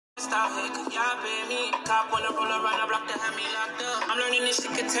out here, cause y'all been me. Cop wanna roll around the block to have me locked up. I'm learning this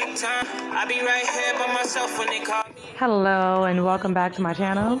shit could take time. I be right here by myself when they call me. Hello and welcome back to my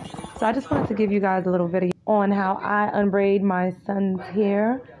channel. So I just wanted to give you guys a little video on how I unbraid my son's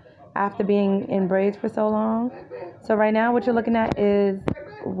hair after being in braids for so long. So right now what you're looking at is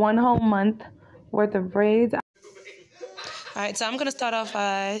 1 whole month worth of braids. Alright, so I'm going to start off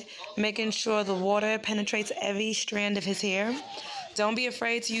by making sure the water penetrates every strand of his hair. Don't be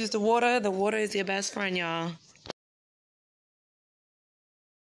afraid to use the water. The water is your best friend, y'all.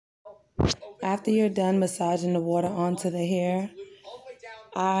 After you're done massaging the water onto the hair,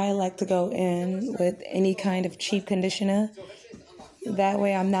 I like to go in with any kind of cheap conditioner. That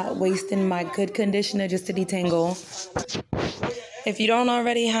way I'm not wasting my good conditioner just to detangle. If you don't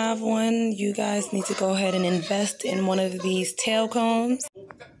already have one, you guys need to go ahead and invest in one of these tail combs.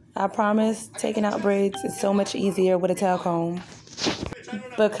 I promise, taking out braids is so much easier with a tail comb.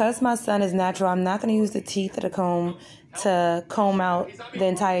 Because my son is natural, I'm not going to use the teeth of the comb to comb out the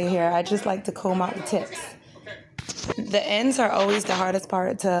entire hair. I just like to comb out the tips. The ends are always the hardest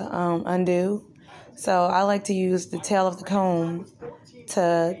part to undo. So I like to use the tail of the comb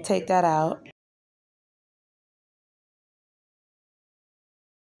to take that out.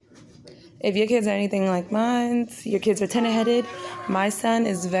 If your kids are anything like mine, your kids are tender-headed. My son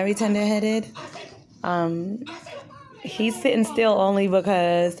is very tender-headed. He's sitting still only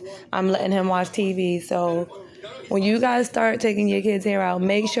because I'm letting him watch TV. So when you guys start taking your kids' hair out,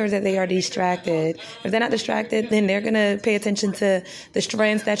 make sure that they are distracted. If they're not distracted, then they're going to pay attention to the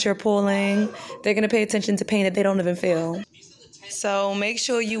strands that you're pulling. They're going to pay attention to pain that they don't even feel. So make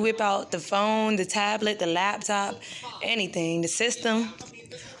sure you whip out the phone, the tablet, the laptop, anything, the system,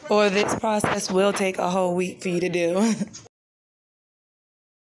 or this process will take a whole week for you to do.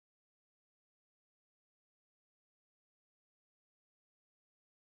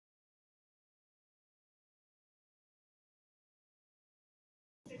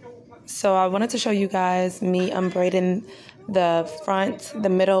 So I wanted to show you guys me unbraiding the front, the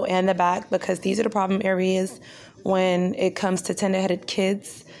middle, and the back because these are the problem areas when it comes to tender-headed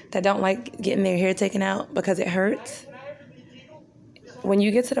kids that don't like getting their hair taken out because it hurts. When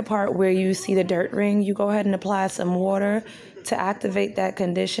you get to the part where you see the dirt ring, you go ahead and apply some water to activate that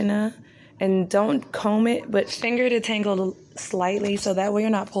conditioner. And don't comb it, but finger detangle slightly so that way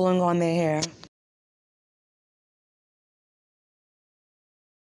you're not pulling on their hair.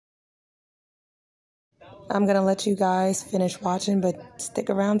 I'm going to let you guys finish watching, but stick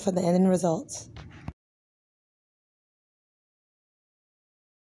around for the ending results.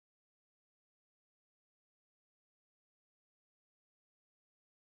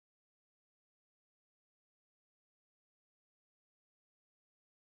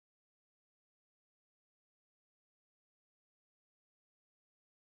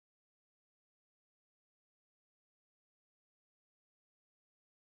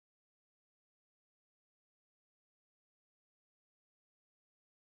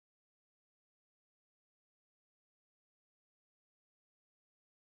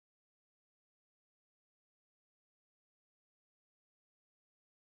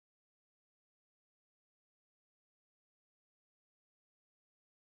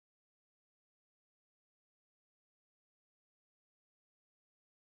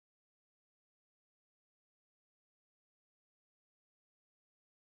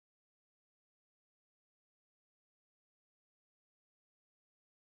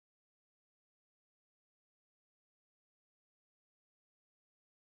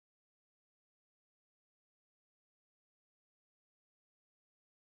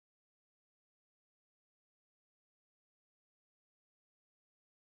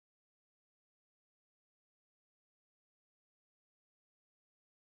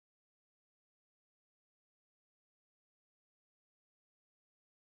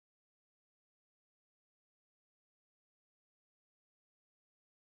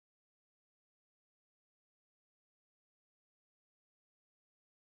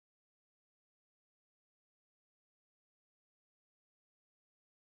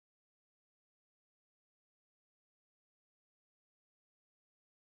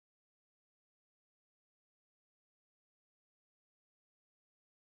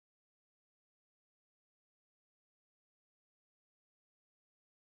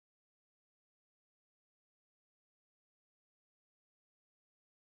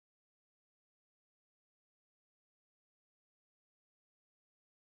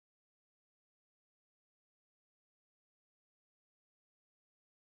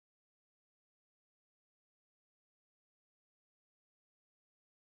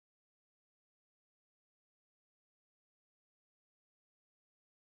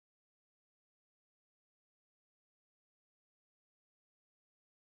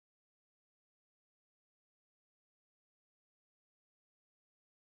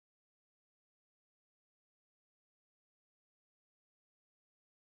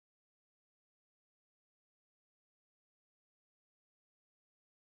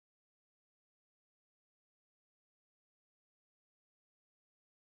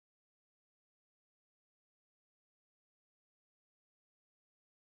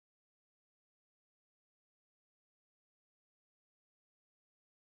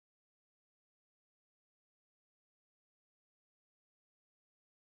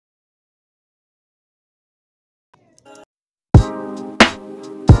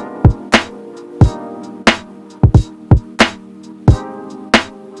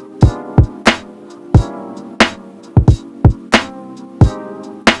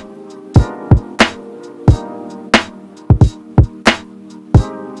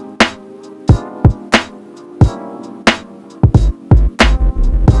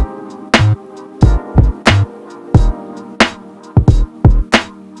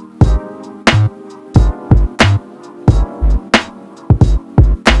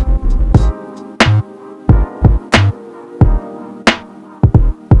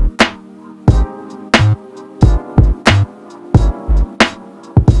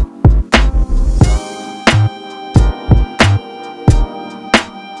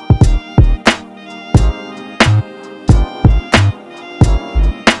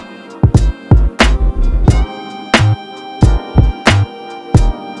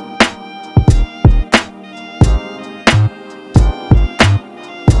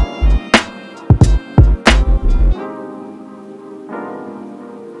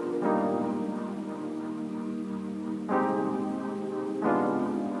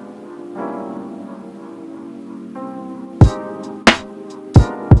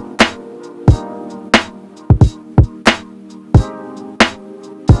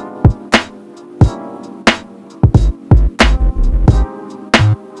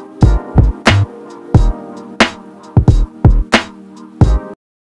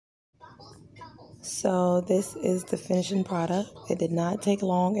 So this is the finishing product. It did not take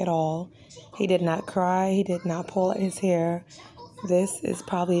long at all. He did not cry. He did not pull at his hair. This is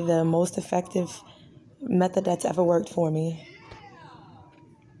probably the most effective method that's ever worked for me.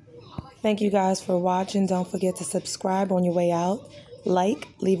 Thank you guys for watching. Don't forget to subscribe on your way out. Like,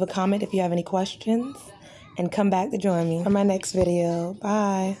 leave a comment if you have any questions, and come back to join me for my next video.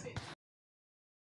 Bye.